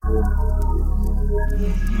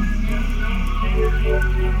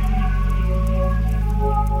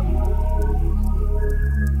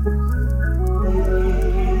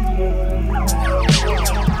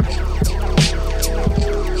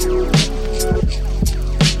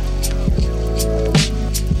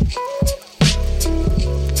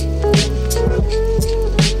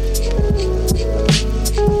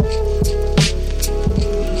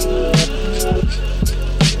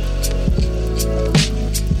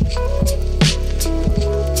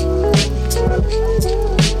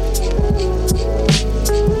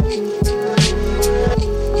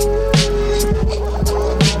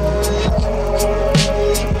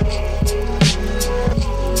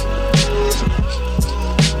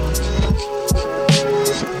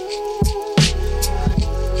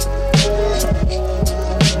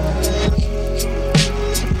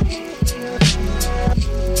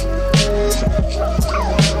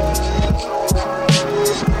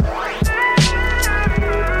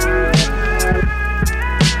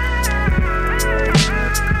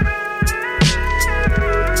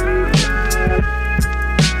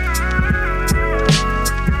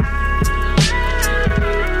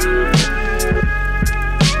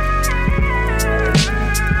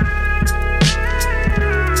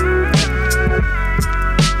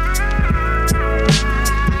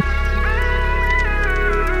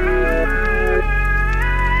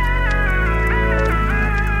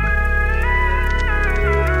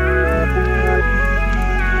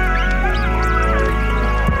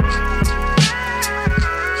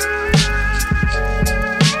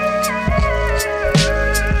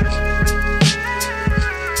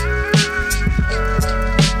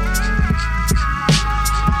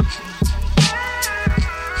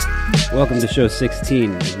Welcome to show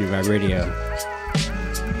 16 of New Vibe Radio.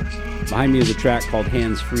 Behind me is a track called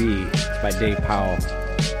Hands Free. It's by Dave Powell.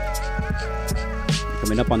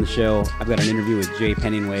 Coming up on the show, I've got an interview with Jay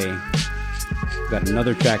Penningway. I've got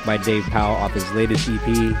another track by Dave Powell off his latest EP,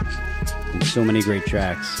 and so many great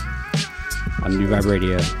tracks on New Vibe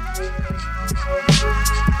Radio.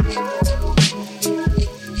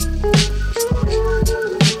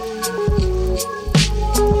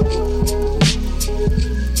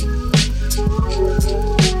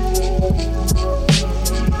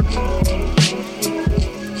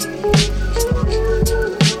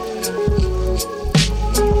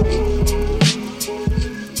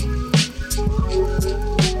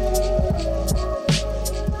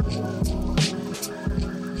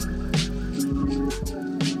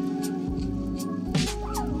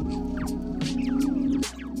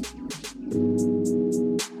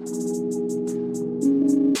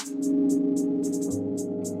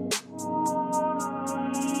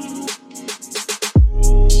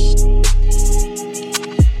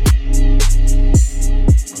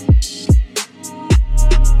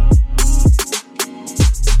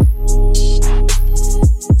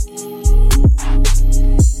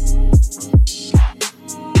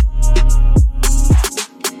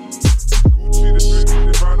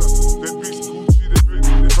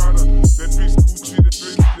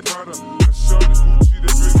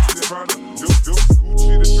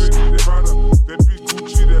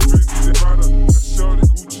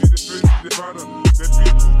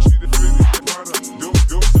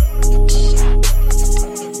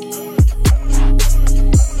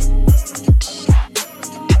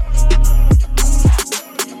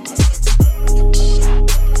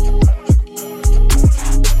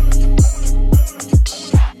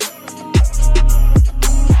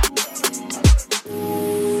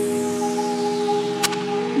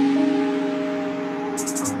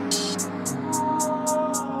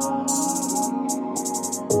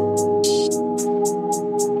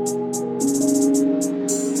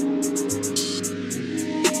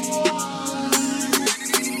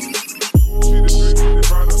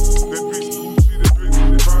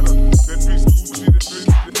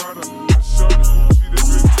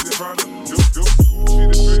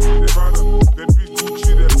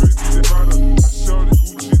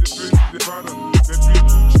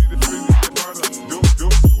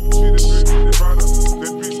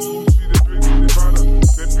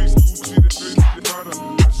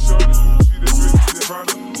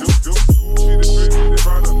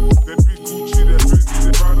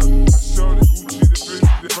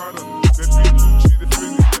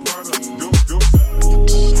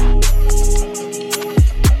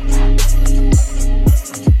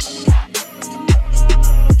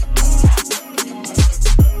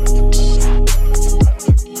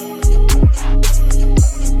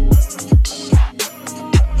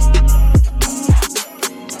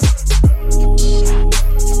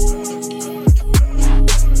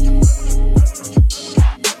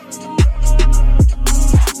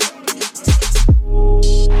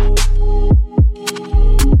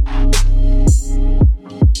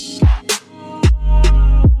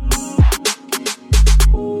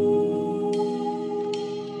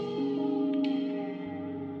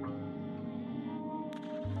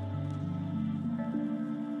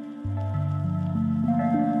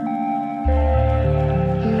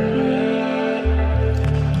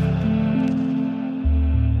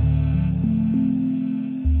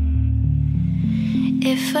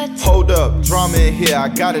 Hold up, drama in here, I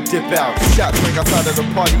gotta dip out. Shot drink outside of the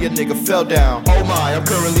party, a nigga fell down. Oh my, I'm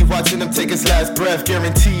currently watching him take his last breath.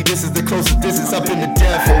 Guaranteed this is the closest distance up in the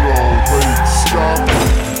death. Hold on, wait,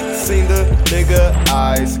 stop. Seen the nigga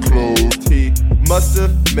eyes closed, he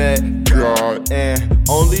must've met God and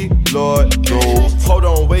only Lord knows. Hold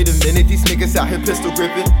on, wait a minute, these niggas out here pistol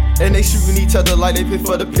gripping, and they shooting each other like they pit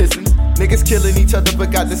for the Pistons. Niggas killing each other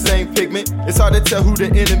but got the same pigment. It's hard to tell who the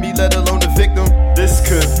enemy, let alone the victim. This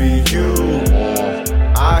could be you,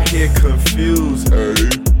 I hear confused, Hey,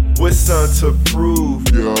 with something to prove.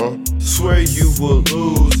 yeah, Swear you will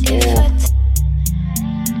lose.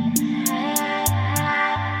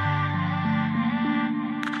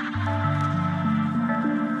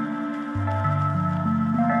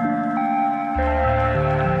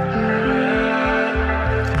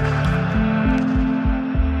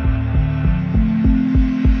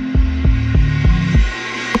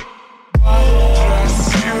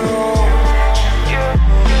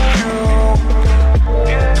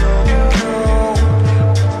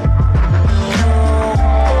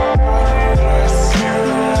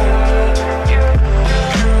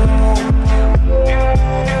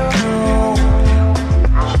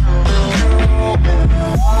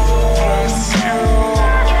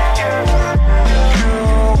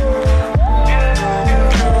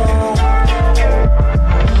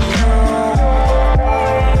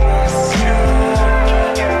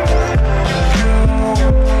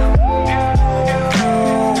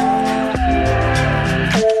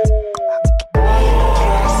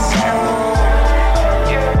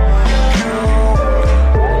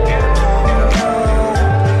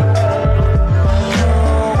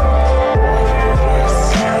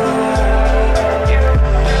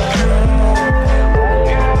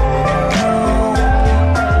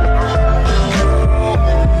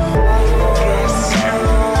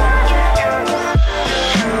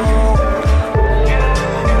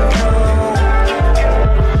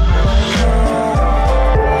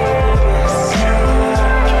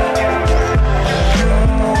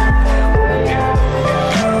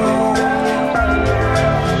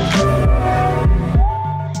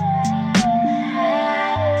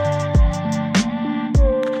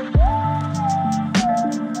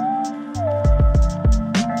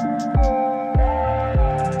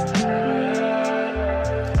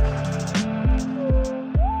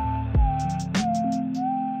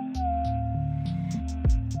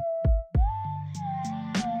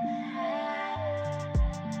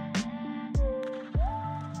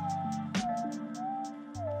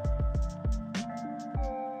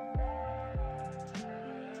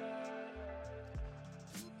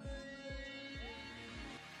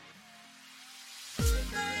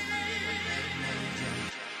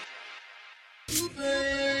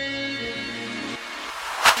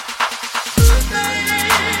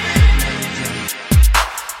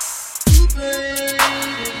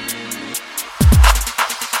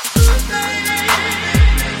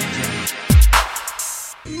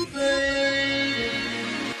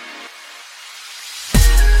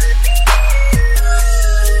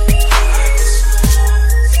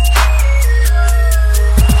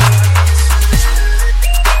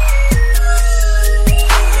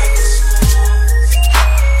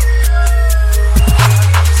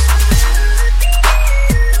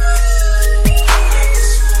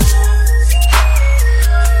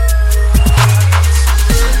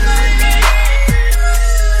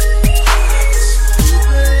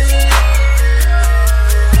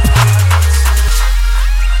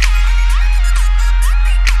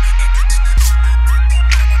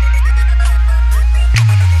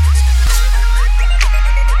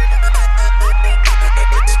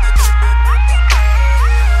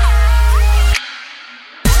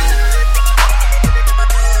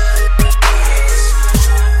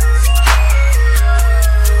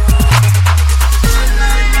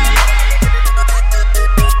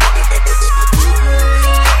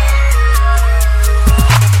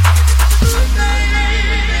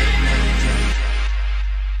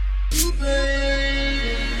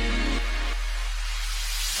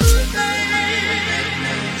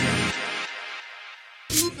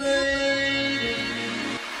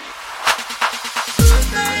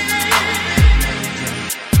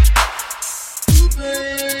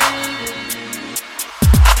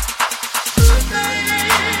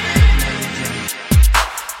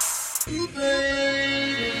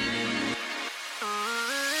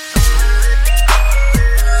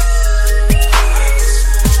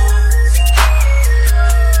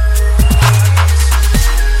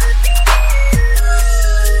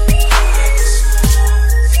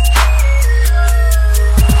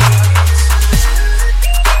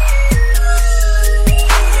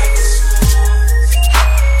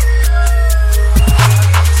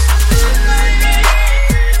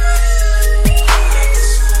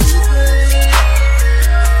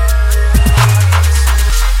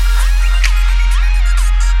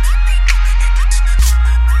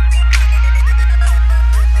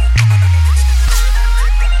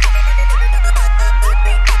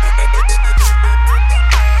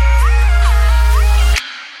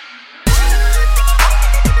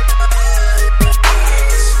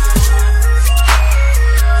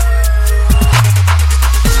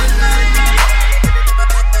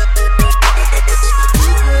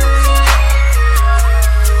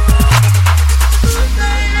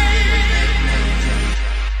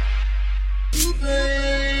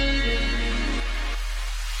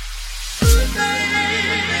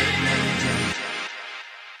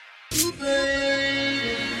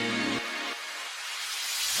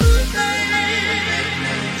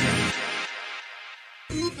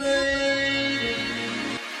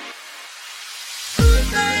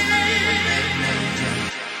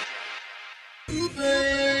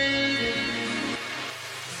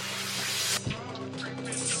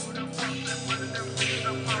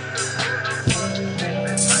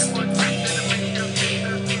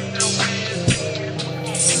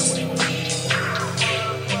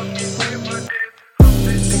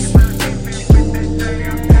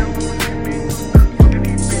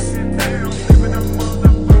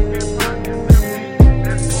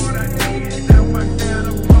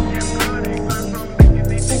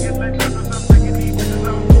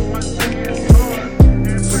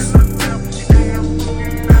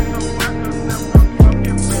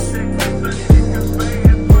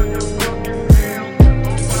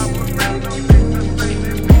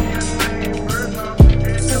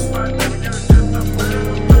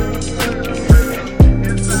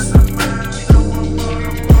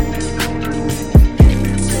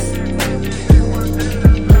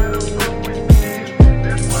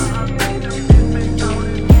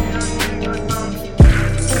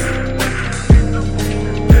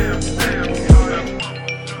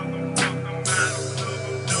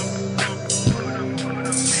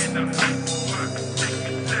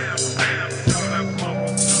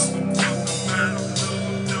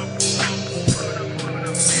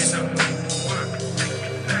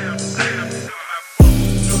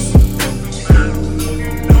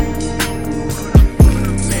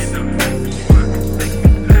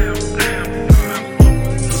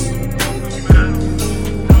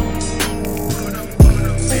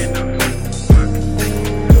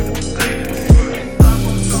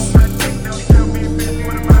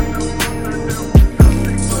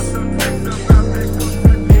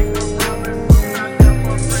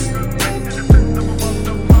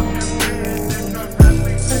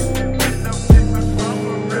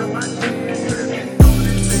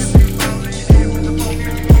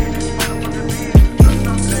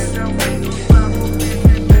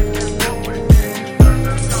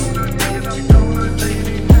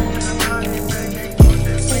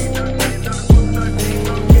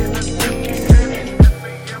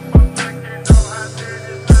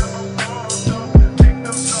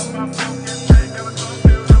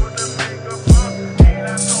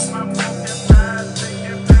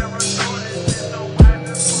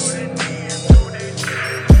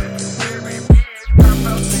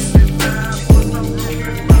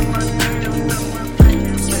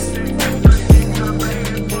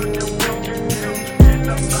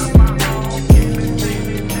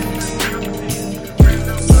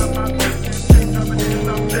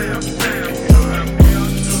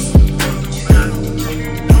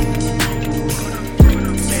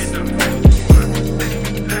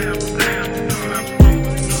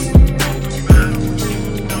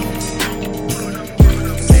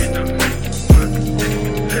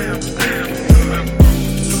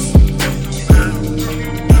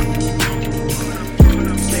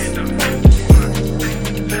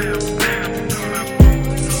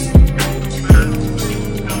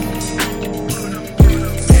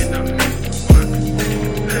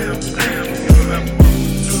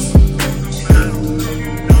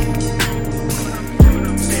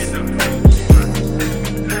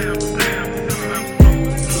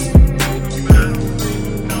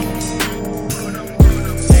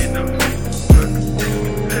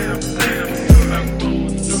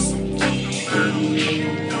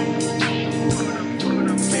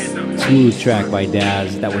 smooth track by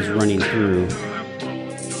Daz that was running through.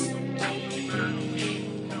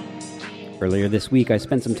 Earlier this week, I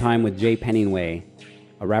spent some time with Jay Penningway,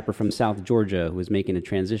 a rapper from South Georgia who was making a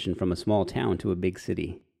transition from a small town to a big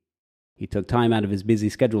city. He took time out of his busy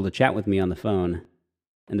schedule to chat with me on the phone,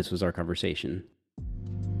 and this was our conversation.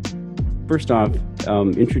 First off,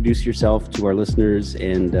 introduce yourself to our listeners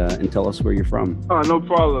and tell us where you're from. No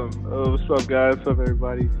problem. What's up, guys? What's up,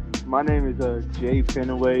 everybody? My name is Jay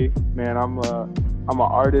Penningway. Man, I'm an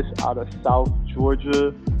artist out of South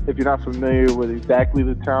Georgia. If you're not familiar with exactly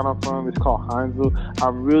the town I'm from, it's called Hinesville.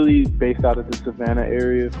 I'm really based out of the Savannah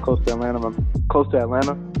area, close to Atlanta.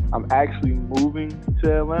 I'm actually moving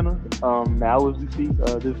to Atlanta now as we speak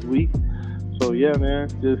this week. So yeah, man,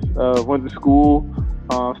 just went to school.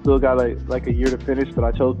 Still got like a year to finish, but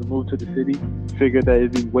I chose to move to the city. Figured that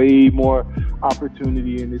it'd be way more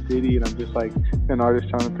opportunity in the city, and I'm just like an artist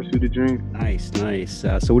trying to pursue the dream. Nice.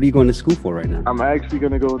 So what are you going to school for right now? I'm actually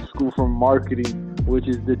going to go to school for marketing, which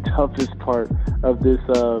is the toughest part of this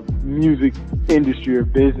music industry or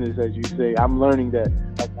business, as you say. I'm learning that.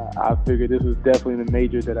 I figured this was definitely the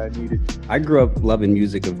major that I needed. I grew up loving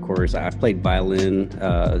music, of course. I played violin,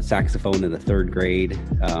 saxophone in the third grade,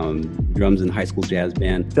 drums in high school jazz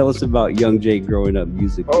band. Tell us about young Jay growing up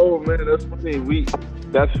musically. Oh man, that's funny.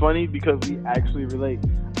 That's funny because we actually relate.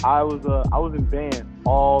 I was in band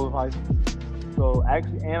all of high school. So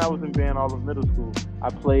actually, and I was in band all of middle school. I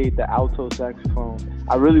played the alto saxophone.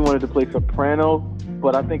 I really wanted to play soprano,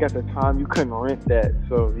 but I think at the time you couldn't rent that.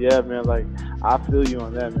 So yeah, man, like I feel you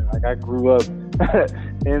on that, man. Like I grew up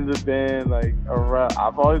in the band, like around.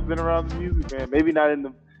 I've always been around the music, man. Maybe not in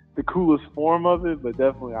the coolest form of it, but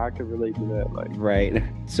definitely I can relate to that. Like right.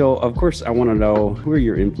 So of course I want to know, who are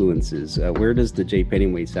your influences? Where does the Jay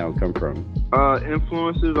Penningway sound come from?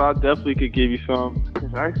 Influences, I definitely could give you some.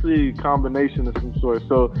 It's actually a combination of some sort.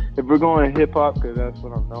 So if we're going hip hop, because that's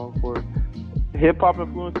what I'm known for, hip hop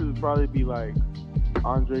influences would probably be like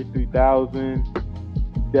Andre 3000,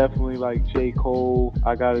 definitely like J. Cole.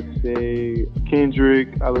 I gotta say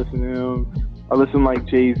Kendrick. I listen to him. I listen to like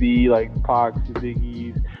Jay-Z, like Pac, the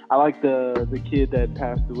Biggies. I like the kid that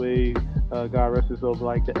passed away, God rest his soul,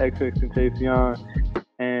 like the XXXTentacion.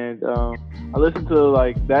 And I listen to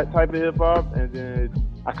like that type of hip hop, and then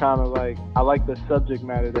I like the subject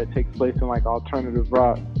matter that takes place in like alternative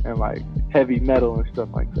rock and like heavy metal and stuff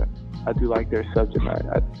like that. I do like their subject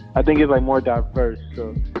matter. I think it's like more diverse,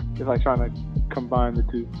 so it's like trying to combine the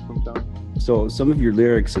two sometimes. So some of your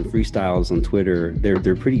lyrics and freestyles on Twitter,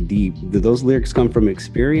 they're pretty deep. Do those lyrics come from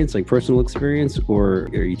experience, like personal experience, or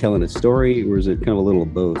are you telling a story, or is it kind of a little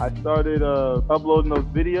of both? I started uploading those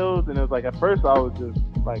videos, and it was like at first I was just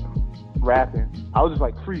like rapping. I was just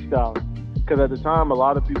like freestyling, because at the time a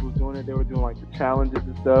lot of people was doing it. They were doing like the challenges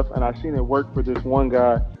and stuff, and I seen it work for this one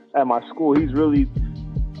guy at my school. He's really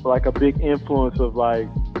like a big influence of like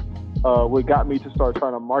what got me to start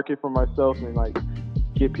trying to market for myself and like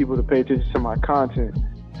get people to pay attention to my content.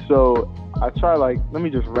 So I try like, let me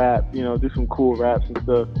just rap, do some cool raps and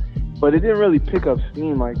stuff. But it didn't really pick up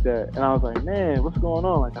steam like that. And I was like, man, what's going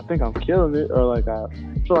on? Like, I think I'm killing it. Or like, I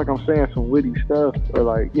feel like I'm saying some witty stuff, or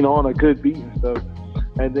like, on a good beat and stuff.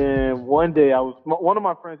 And then one day one of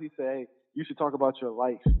my friends, he said, hey, you should talk about your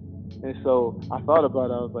life. And so I thought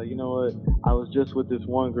about it. I was like, you know what? I was just with this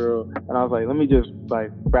one girl, and I was like, let me just like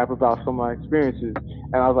rap about some of my experiences.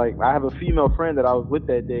 And I was like, I have a female friend that I was with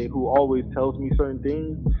that day who always tells me certain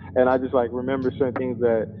things, and I just like remember certain things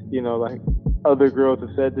that, like other girls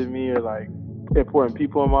have said to me, or like important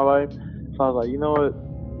people in my life. So I was like, you know what?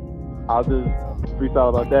 I'll just freestyle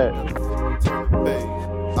about that.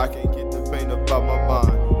 I can't get the pain about my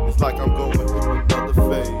mind. It's like I'm going through another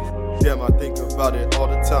phase. Damn, I think about it all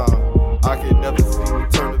the time. I can never seem to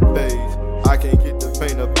turn the page. I can't get the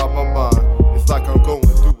pain about my mind. It's like I'm going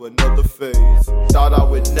through another phase. Thought I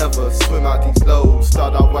would never swim out these lows.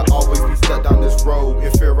 Thought I would always be stuck down this road.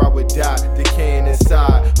 In fear I would die, decaying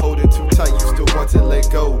inside. Holding too tight, used to want to let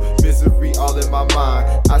go. Misery all in my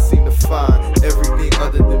mind. I seem to find everything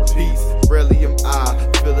other than peace. Rarely am I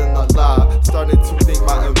feeling alive. Starting to think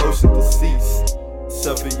my emotions deceased.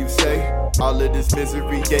 Suffer, you say? All of this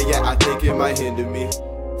misery, yeah, I think it might hinder me.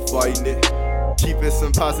 Fighting it, keeping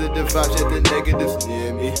some positive vibes, yet the negatives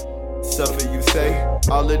near me. Suffer, you say?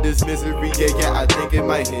 All of this misery, yeah, I think it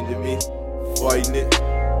might hinder me. Fighting it,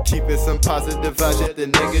 keeping some positive vibes, yet the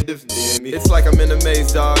negatives near me. It's like I'm in a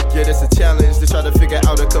maze, dog. Yeah, it's a challenge to try to figure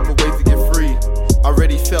out a couple ways to get free.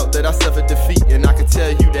 Already felt that I suffered defeat, and I can tell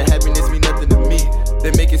you that happiness mean nothing to me. They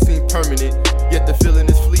make it seem permanent, yet the feeling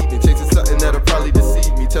is fleeting. Chasing something that'll probably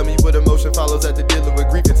deceive me. Tell me what emotion follows after dealing with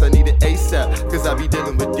grievance. I need it ASAP, cause I be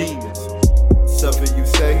dealing with demons. Suffer, you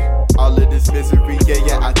say? All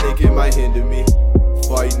think it might hinder me.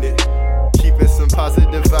 Fighting it, keeping some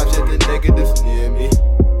positive vibes, yet the negatives near me.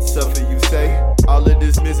 Suffer, you say, all of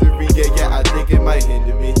this misery, yeah, I think it might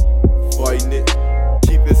hinder me. Fighting it,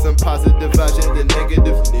 keeping some positive vibes, yet the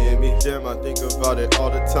negatives near me. Damn, I think about it all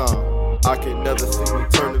the time. I can never see me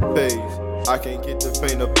turn the page. I can't get the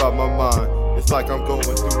pain up out my mind. It's like I'm going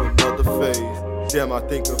through another phase. Damn, I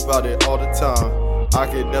think about it all the time. I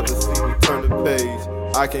can never see me turn the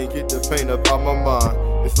page. I can't get the pain up out my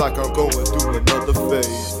mind. It's like I'm going through another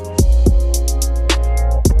phase.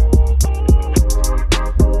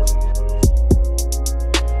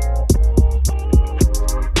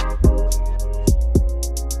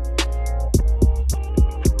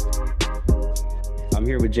 I'm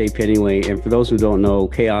here with Jay Penningway, and for those who don't know,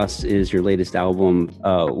 Chaos is your latest album.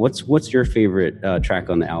 What's your favorite track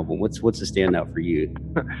on the album? What's the standout for you?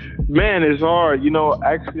 Man, it's hard. You know,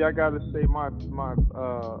 actually, I gotta say my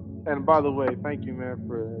and by the way, thank you, man,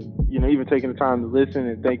 for even taking the time to listen,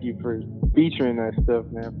 and thank you for featuring that stuff,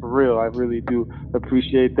 man. For real, I really do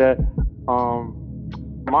appreciate that.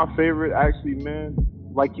 My favorite, actually, man,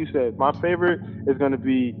 like you said, my favorite is going to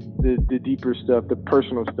be the deeper stuff, the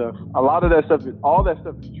personal stuff. A lot of that stuff, all that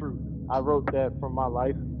stuff is true. I wrote that from my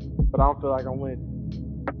life, but I don't feel like I went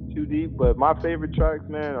too deep. But my favorite tracks,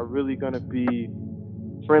 man, are really going to be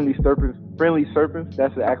Friendly Serpents.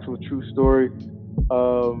 That's the actual true story.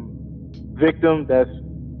 Victim, that's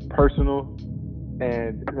personal,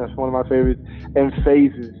 and that's one of my favorites. And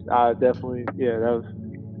Phases, definitely, yeah, that was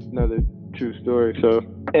another true story. So,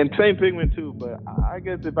 and same Pigment too, but I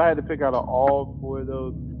guess if I had to pick out of all four of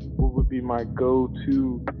those, what would be my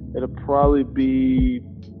go-to? It'll probably be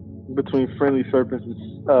between Friendly Serpents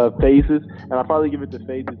and Phases, and I'll probably give it to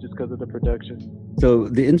Phases just because of the production. So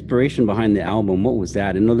the inspiration behind the album, what was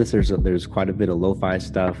that? I noticed there's quite a bit of lo-fi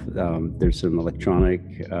stuff. There's some electronic,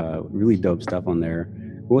 really dope stuff on there.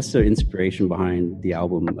 What's the inspiration behind the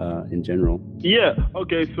album in general? Yeah,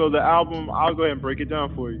 okay, so the album, I'll go ahead and break it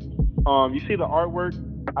down for you. You see the artwork,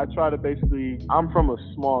 I try to basically, I'm from a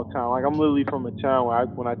small town. Like, I'm literally from a town where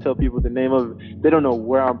when I tell people the name of it, they don't know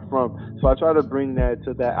where I'm from. So I try to bring that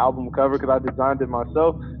to that album cover because I designed it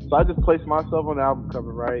myself. So I just placed myself on the album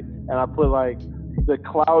cover, right? And I put like the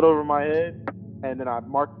cloud over my head, and then I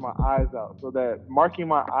marked my eyes out. So that marking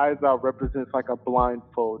my eyes out represents like a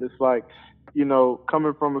blindfold. It's like,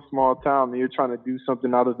 coming from a small town and you're trying to do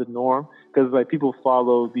something out of the norm, because like people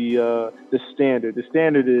follow the standard. The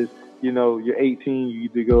standard is, you're 18, you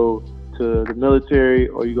either go to the military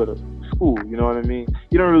or you go to school, you know what I mean?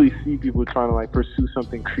 You don't really see people trying to like pursue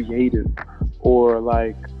something creative or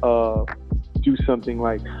like do something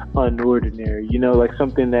like unordinary, like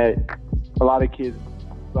something that a lot of kids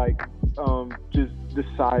like just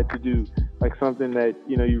decide to do, like something that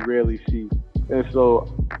you rarely see. And so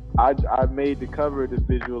I made the cover to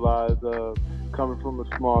visualize coming from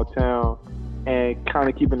a small town and kind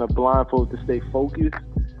of keeping a blindfold to stay focused.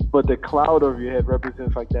 But the cloud over your head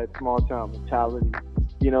represents like that small town mentality.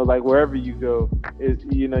 Like wherever you go,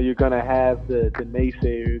 you're going to have the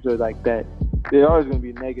naysayers or like that. There's always going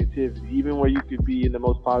to be negativity. Even where you could be in the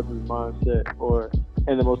most positive mindset or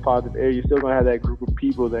in the most positive area, you're still going to have that group of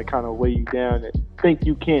people that kind of weigh you down and think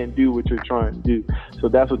you can't do what you're trying to do. So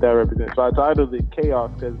that's what that represents. So I titled it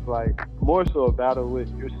Chaos because it's like more so a battle with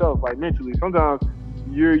yourself, like mentally. Sometimes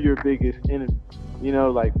you're your biggest enemy,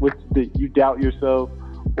 like you doubt yourself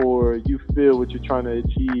or you feel what you're trying to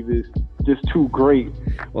achieve is just too great.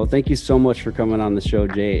 Well, thank you so much for coming on the show,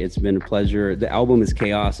 Jay. It's been a pleasure. The album is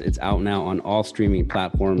Chaos. It's out now on all streaming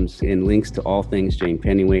platforms, and links to all things Jay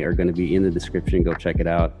Penningway are going to be in the description. Go check it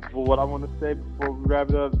out. Well, what I want to say before we wrap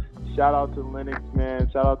it up, shout out to Lennox, man.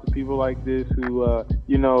 Shout out to people like this who,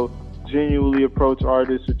 genuinely approach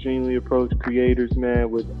artists or genuinely approach creators,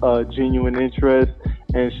 man, with genuine interest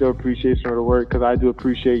and show appreciation for the work, because I do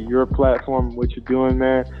appreciate your platform and what you're doing,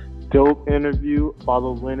 man. Dope interview.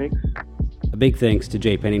 Follow Lennox. A big thanks to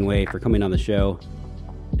Jay Penningway for coming on the show.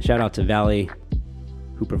 Shout out to Valley,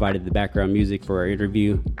 who provided the background music for our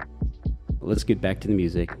interview. Let's get back to the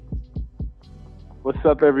music. What's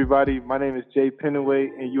up, everybody? My name is Jay Penningway,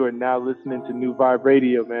 and you are now listening to New Vibe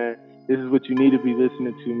Radio, man. This is what you need to be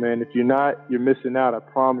listening to, man. If you're not, you're missing out, I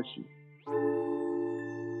promise you.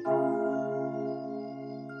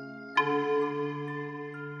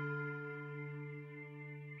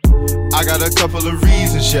 I got a couple of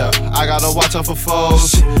reasons, yeah. I gotta watch out for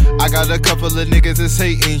foes. I got a couple of niggas that's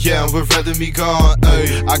hating, yeah, and would rather me gone.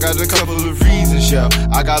 Ay, I got a couple of reasons, yeah.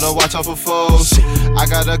 I gotta watch out for foes. I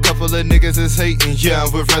got a couple of niggas that's hating, yeah,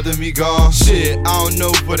 would rather me gone. Shit, I don't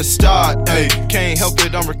know where to start. Ay, can't help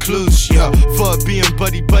it, I'm recluse, yeah. Fuck being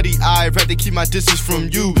buddy, I'd rather keep my distance from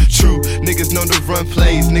you. True, niggas know to run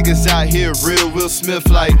plays. Niggas out here real Will Smith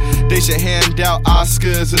like they should hand out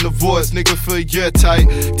Oscars and awards, nigga, for your type.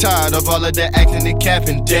 Tired of all of that acting and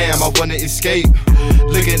capping, damn, I wanna escape.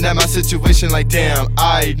 Looking at my situation like damn,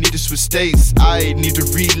 I need to switch states, I need to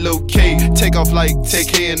relocate. Take off like take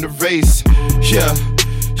K in the race, yeah.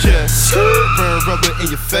 Yeah, burn rubber in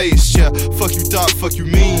your face, yeah. Fuck you thought, fuck you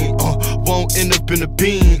mean, won't end up in a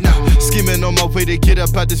bean. Scheming on my way to get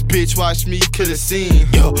up out this bitch, watch me kill a scene.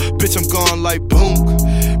 Yo, bitch, I'm gone like boom,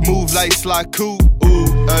 move like Sly Cool, ooh,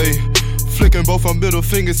 ayy. Flicking both our middle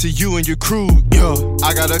fingers to you and your crew, yo.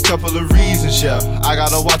 I got a couple of reasons, yeah. I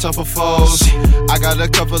gotta watch out for foes. I got a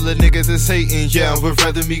couple of niggas that's hating, yeah, would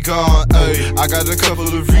rather me gone, ayy. I got a couple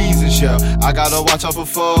of reasons, yeah. I gotta watch out for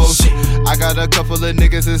foes. I got a couple of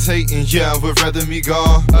niggas that's hating, yeah, would rather me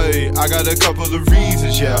gone, ayy. I got a couple of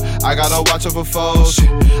reasons, yeah. I gotta watch out for foes.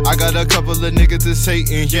 I got a couple of niggas that's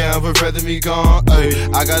hating, yeah, would rather me gone,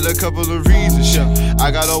 ayy. I got a couple of reasons, yeah. I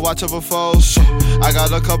gotta watch out for foes. I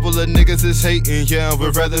got a couple of niggas that's hating, yeah,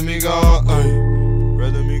 would rather me gone, ayy.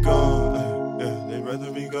 Rather me gone, ayy. Yeah, they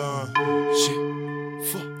rather me gone. Shit,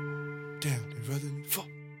 fuck, damn, they rather me fuck.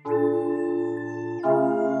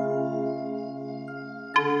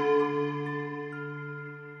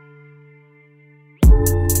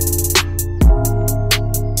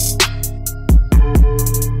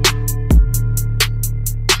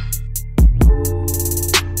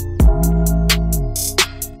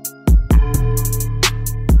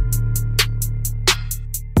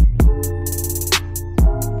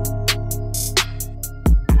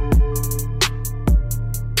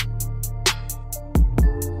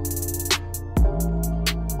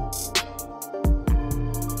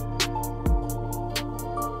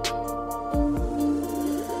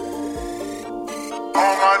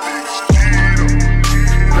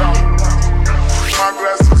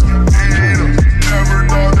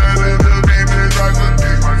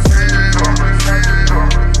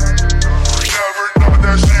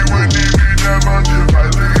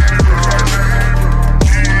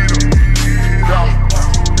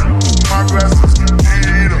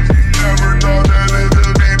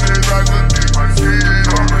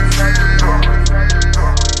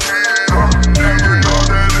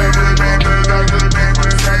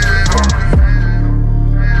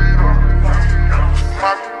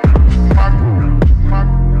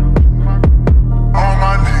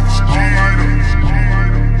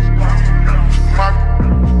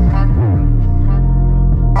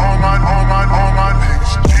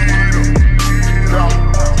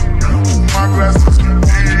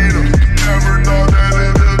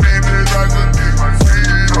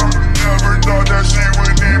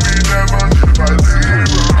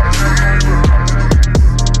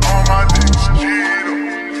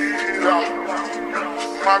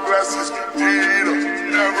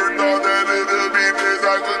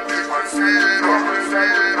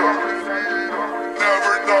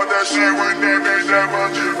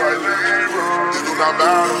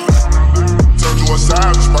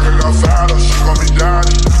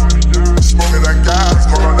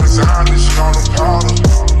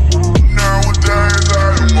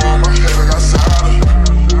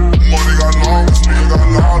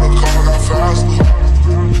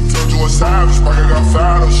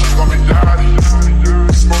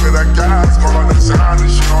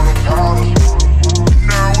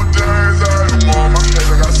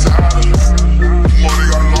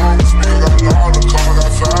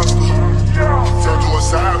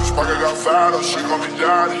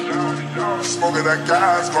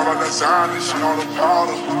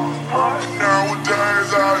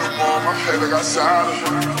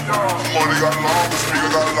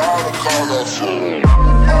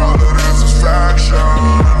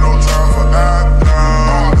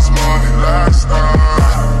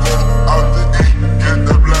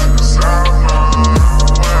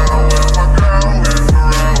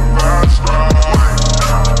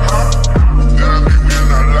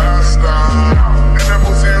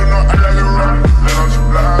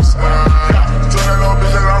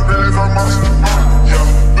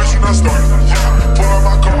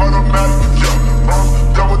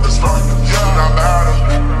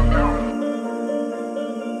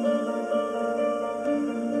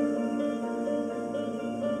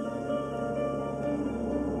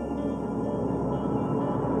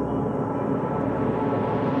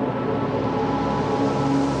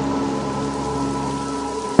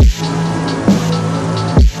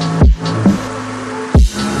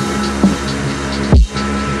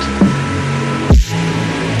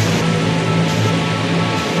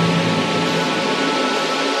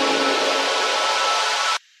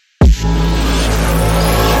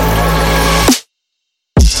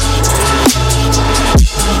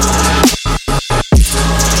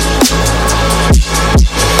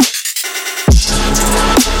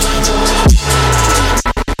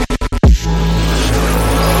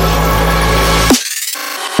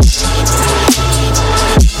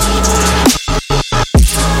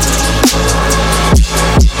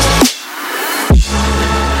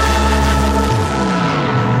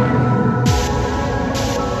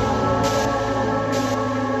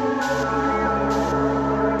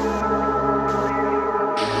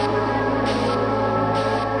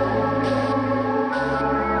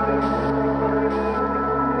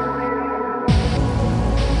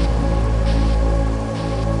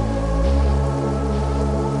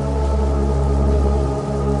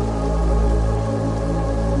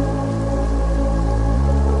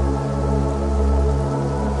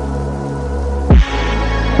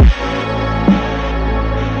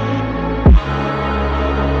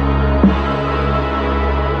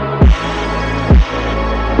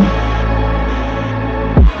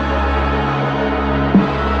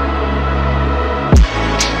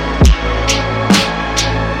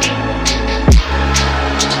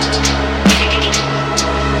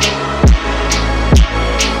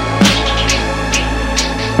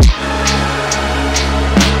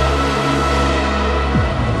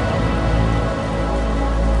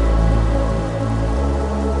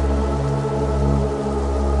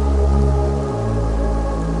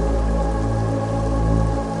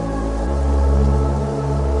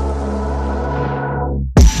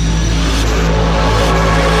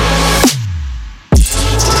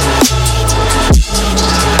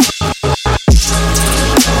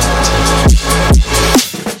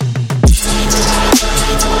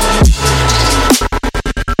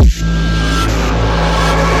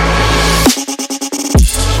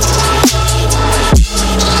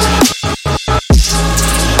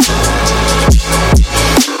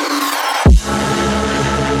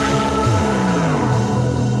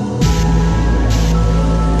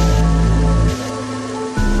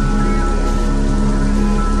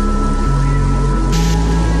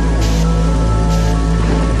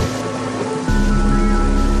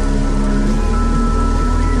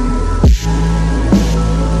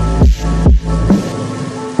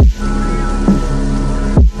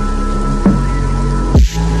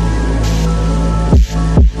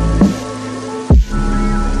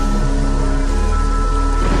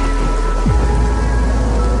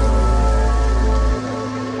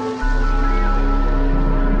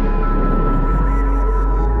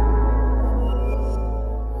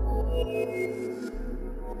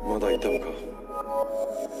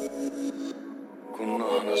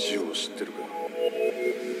 事情を知ってるか？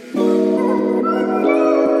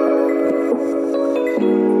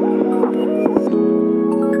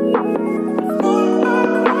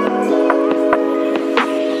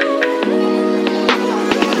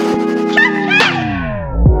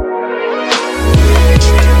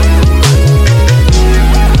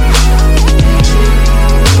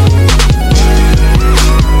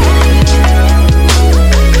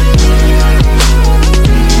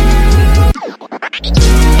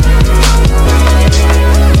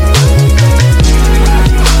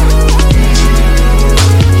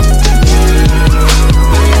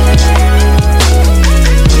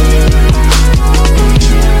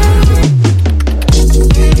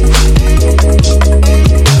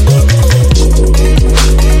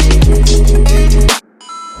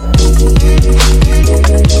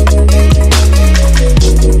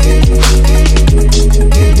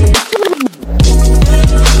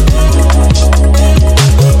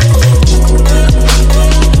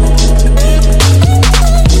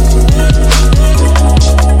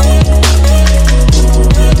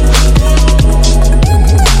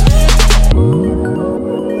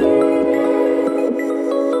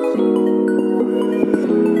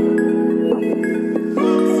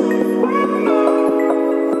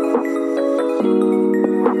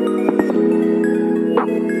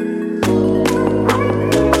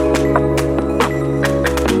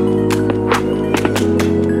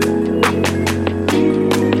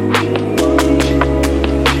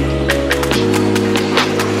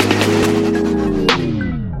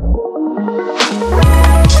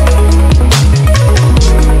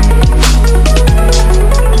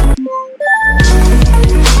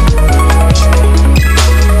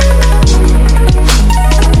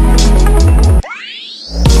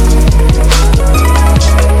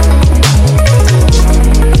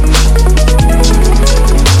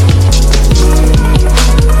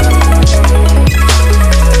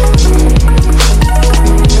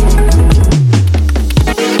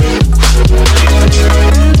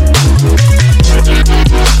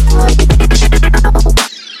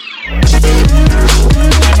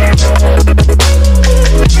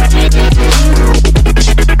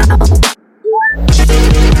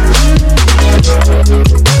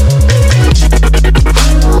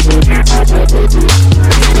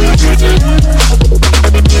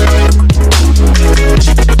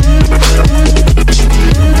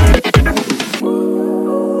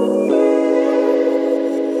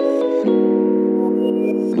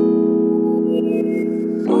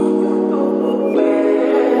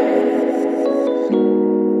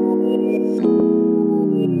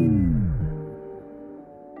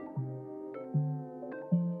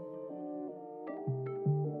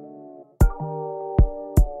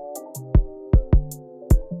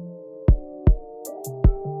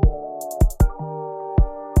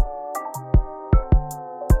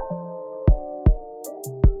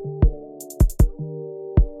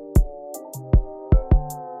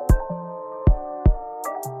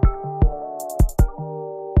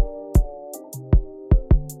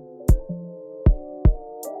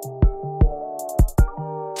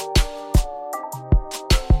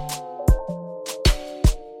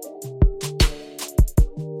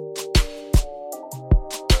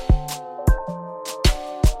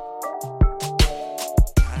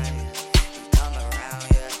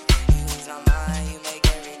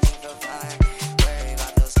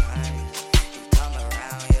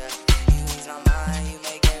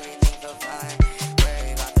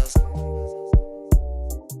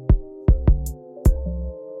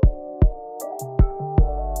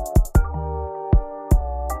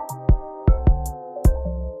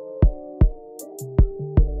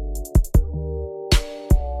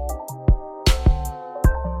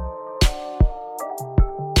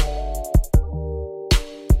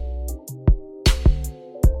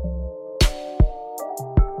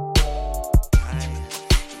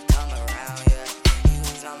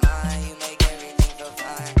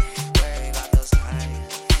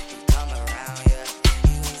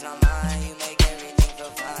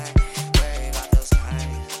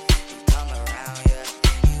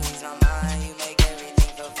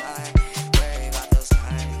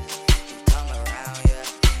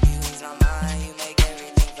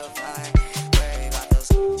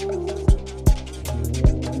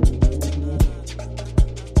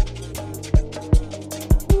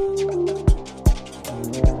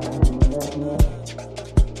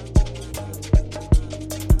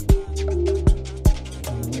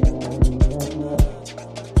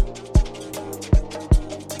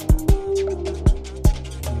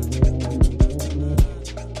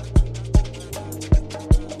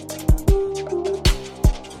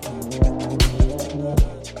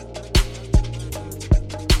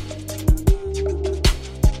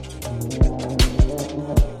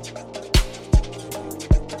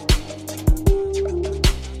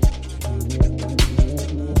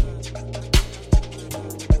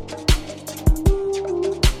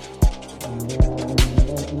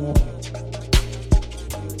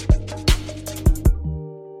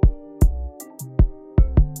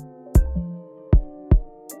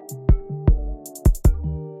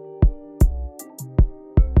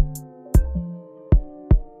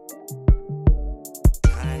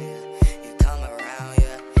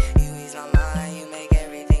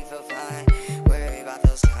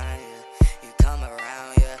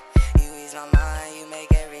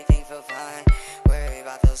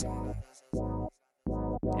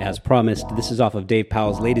 As promised, this is off of Dave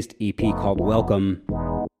Powell's latest EP called Welcome.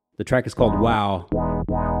 The track is called Wow,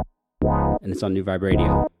 and it's on New Vibe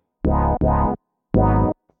Radio.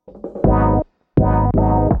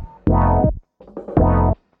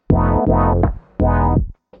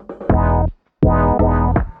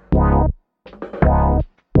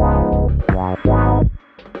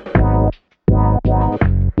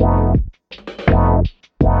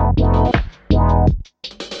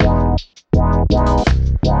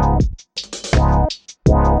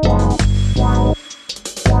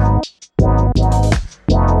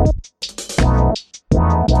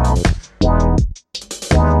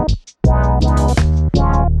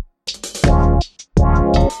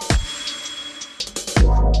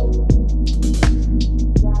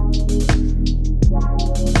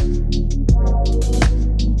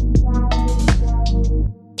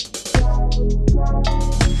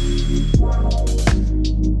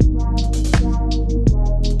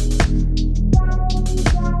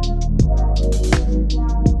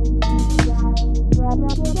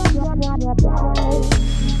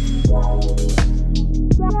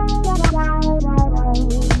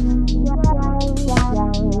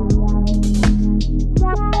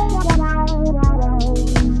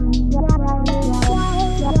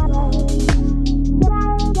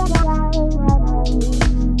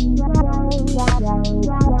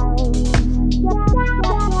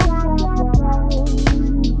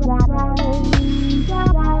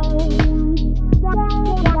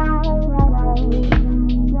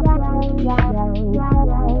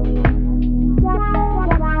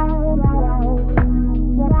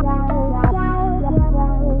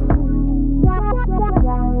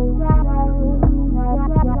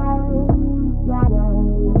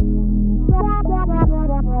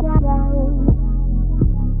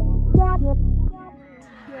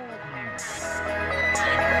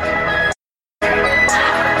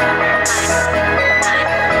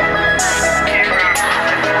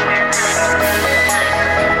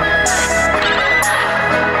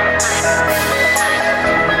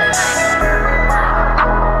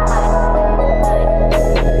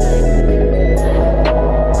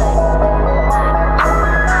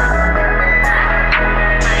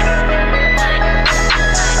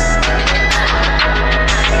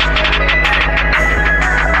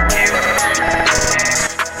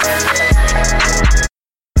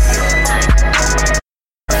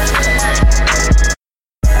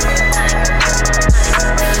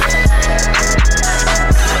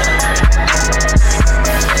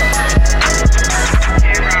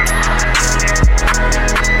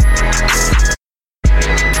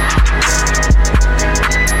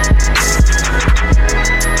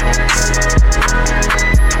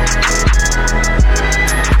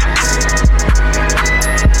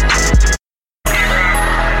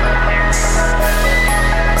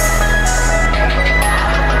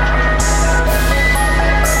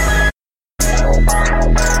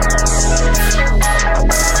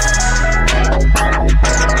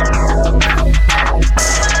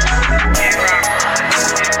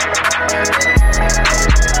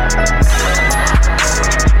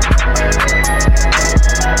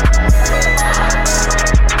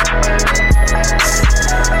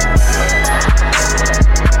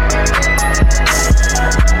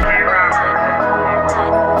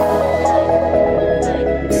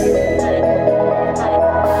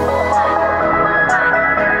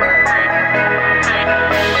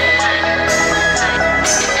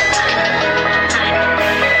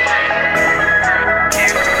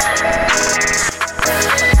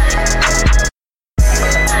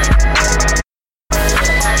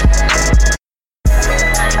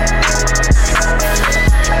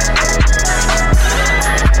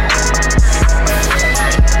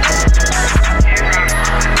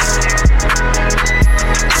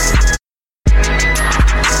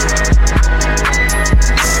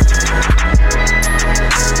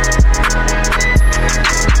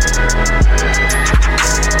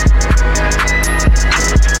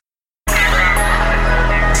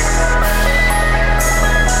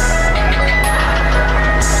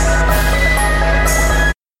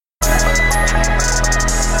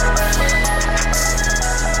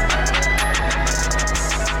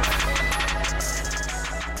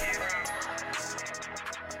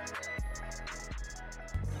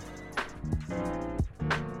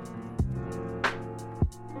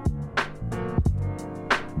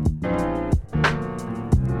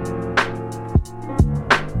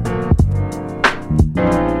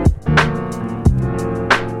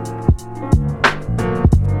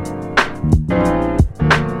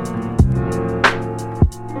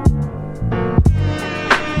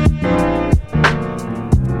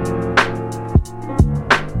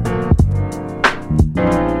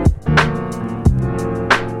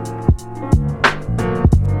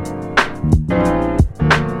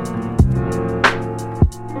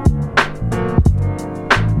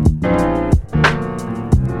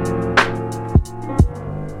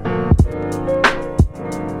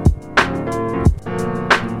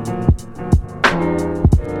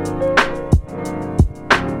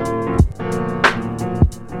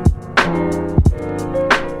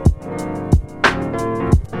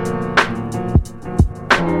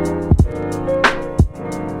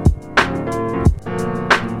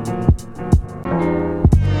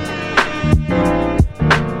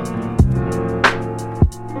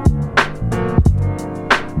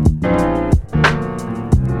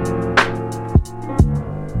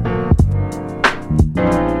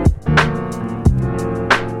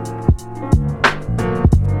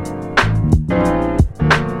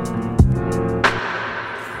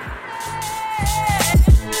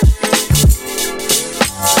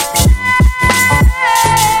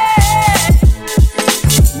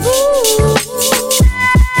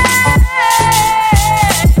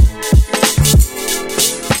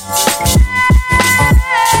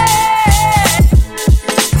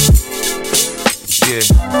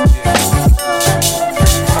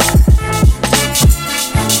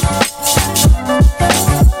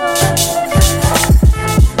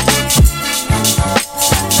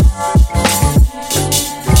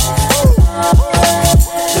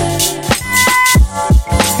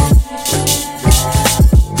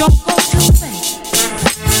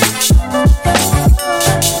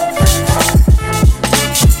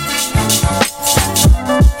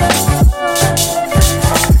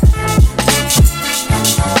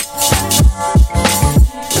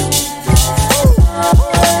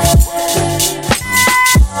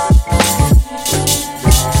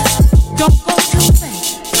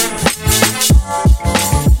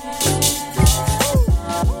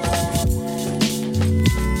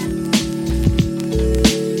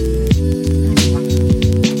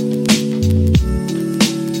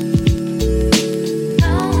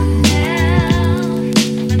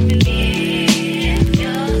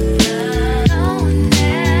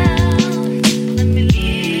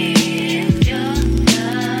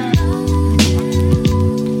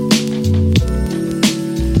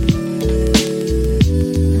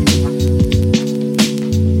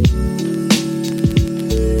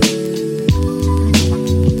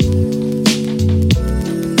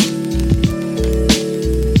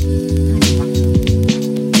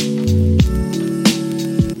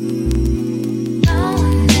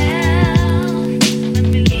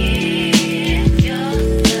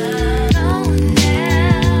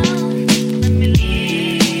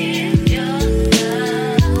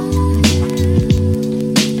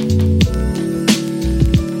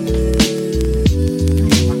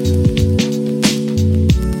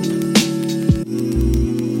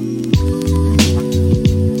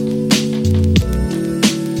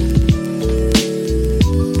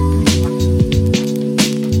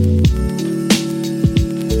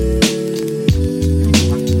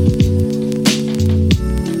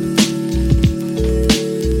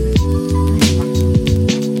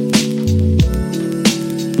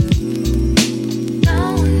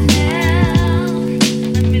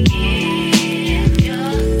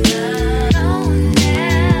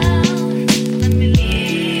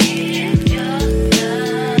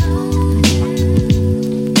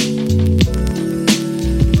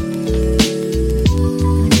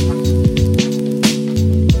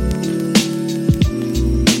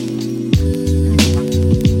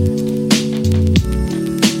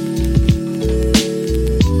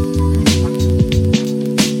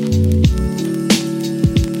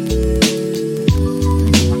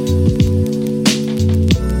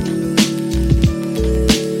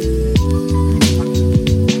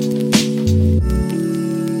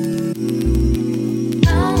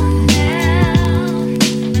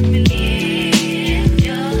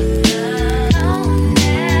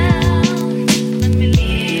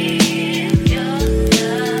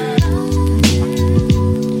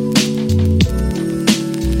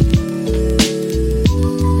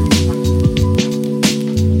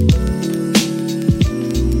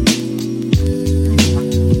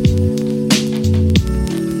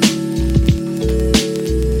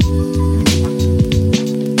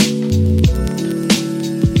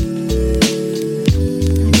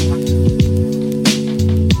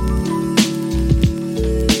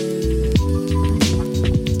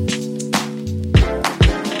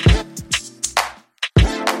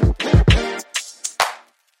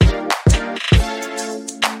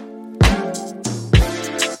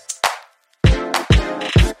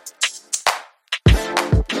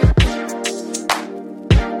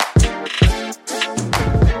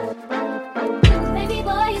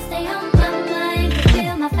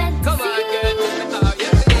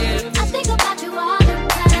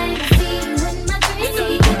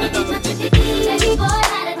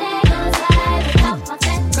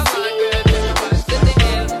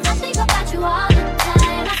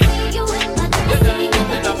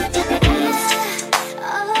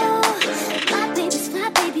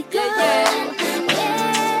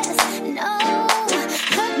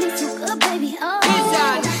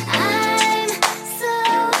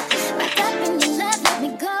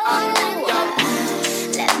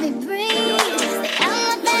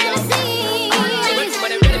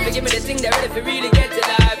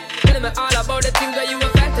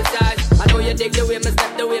 dig the way my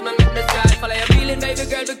step, the way my make me stride. Follow your feeling, baby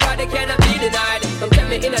girl, because they cannot be denied. Come tell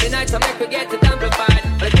me in the night, so make me get it amplified.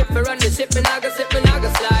 But if you run the ship, me nah go slip, me nah go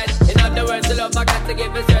slide. In other words, the love I got to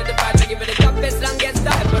give it certified. I give it the toughest, longest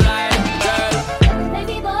time for life, girl.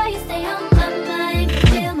 Baby boy, you stay on my mind.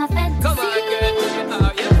 Feel my fantasy. Come on, girl, tell me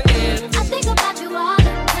how you feel. I think about you all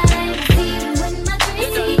the time. See you in my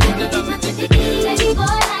dreams. Baby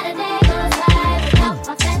boy, not a day goes by without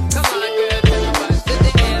my fantasy. Come on, girl, tell me what's the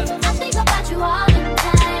deal. I think about you all the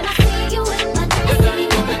time. I see you in my dreams.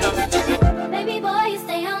 Baby boy, you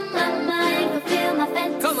stay on my mind. Fulfill my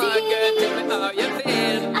fantasy. Come on, girl, tell me how you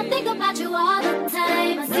feel. I think about you all the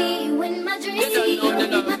time. I see you in my dreams. You don't know the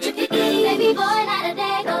love is real. Baby boy, not a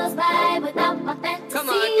day goes by without my fantasy. Come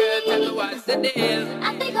on, girl, tell me what's the deal. I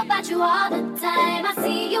think about you all the time. I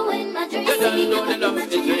see you in my dreams. You don't know the love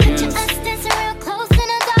is real. Picture us dancing real close in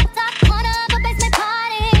a dark, dark corner of a basement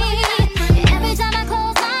party. Every time I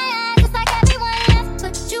close my eyes, it's like everyone left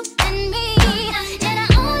but you and me. In our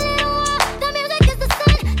own little world, the music is the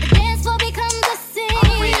sun. The dance floor becomes the scene.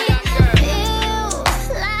 Feels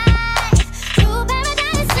like true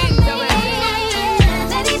paradise to me.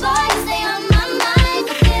 Baby boy, you stay on my mind.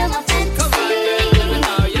 Fulfill my fantasy. Come on, girl, tell me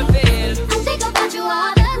how you feel. I think about you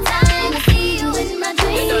all the time. I see you in my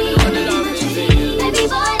dreams. You don't know the love is real. Baby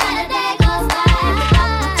boy, not a day goes by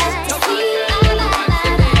without my Come on, fantasy. girl, tell me what's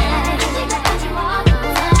the deal. I think about you all the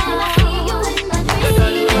time. I see you in my You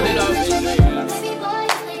don't know the dreams. love is real. Baby boy,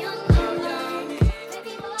 you stay on my mind.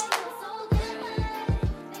 Baby boy, you're so divine.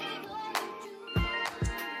 Baby boy,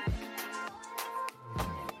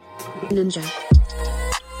 Ninja.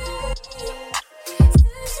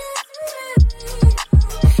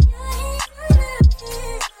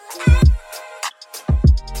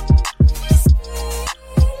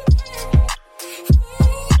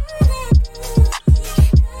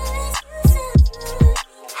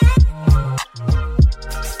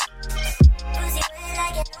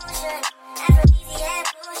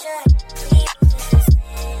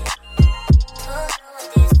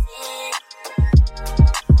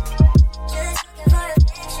 just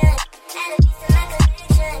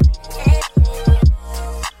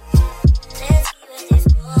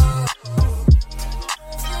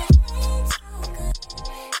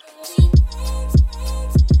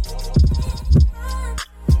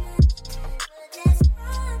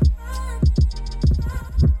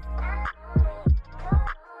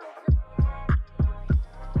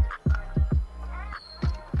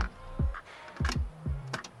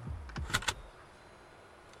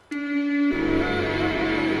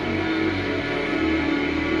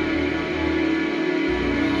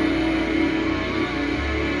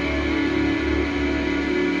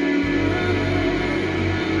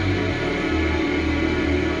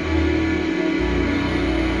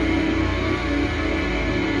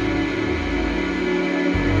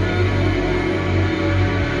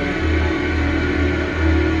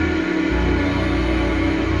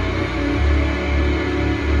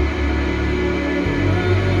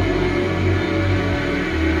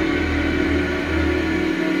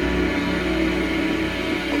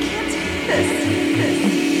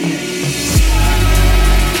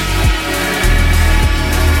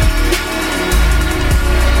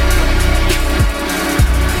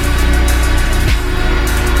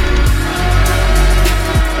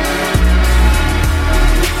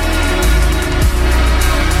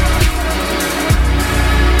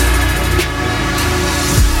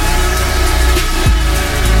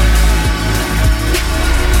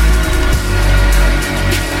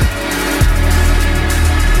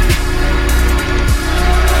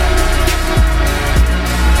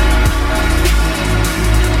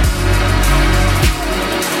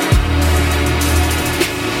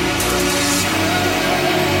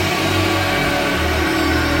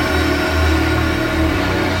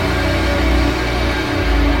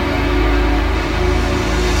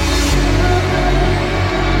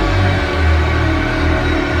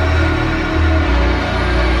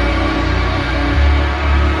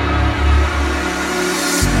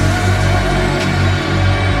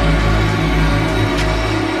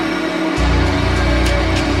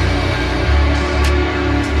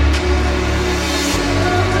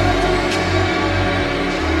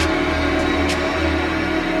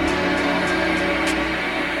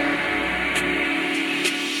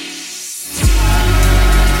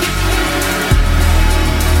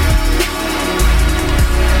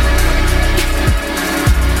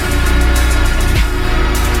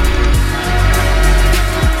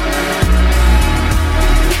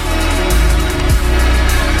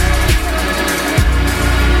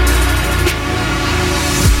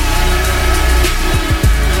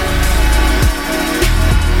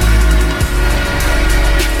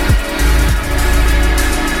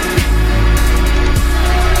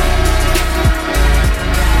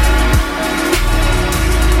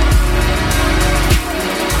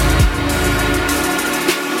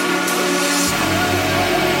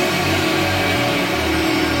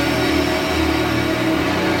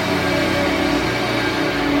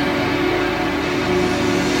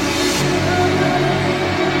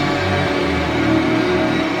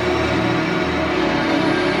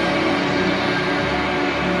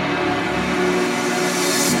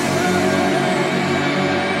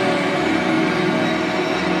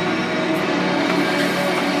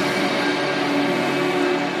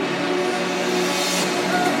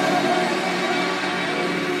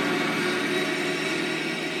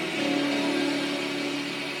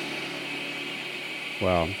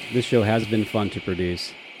while. This show has been fun to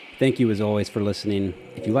produce. Thank you as always for listening.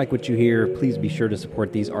 If you like what you hear, please be sure to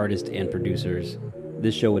support these artists and producers.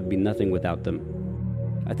 This show would be nothing without them.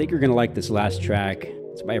 I think you're going to like this last track.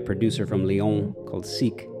 It's by a producer from Lyon called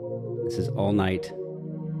Seek. This is All Night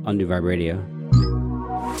on New Vibe Radio.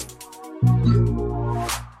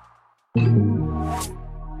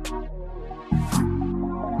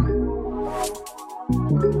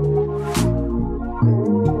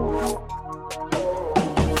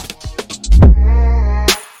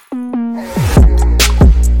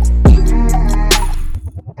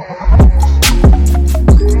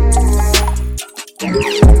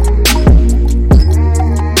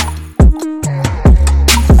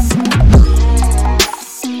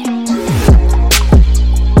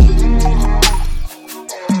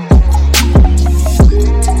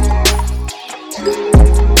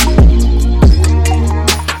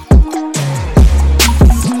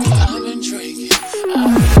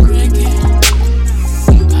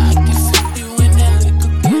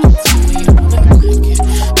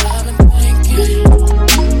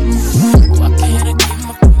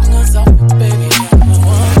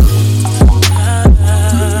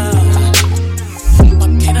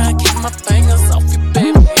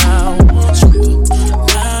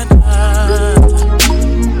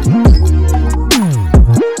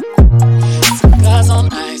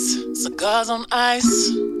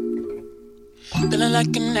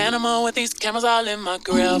 Cameras all in my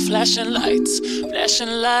grill, flashing lights, flashing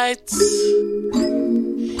lights.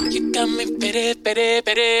 You got me pity, pity,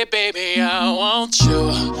 pity, baby, I want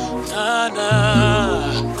you, nah,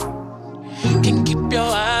 nah. Can't keep your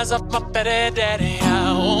eyes off my petty daddy,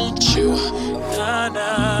 I want you, nah,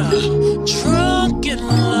 nah. Drunk in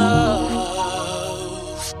love.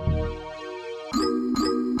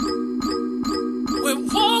 We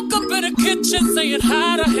woke up in the kitchen saying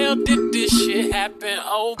how the hell did this shit happen,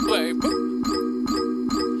 oh baby.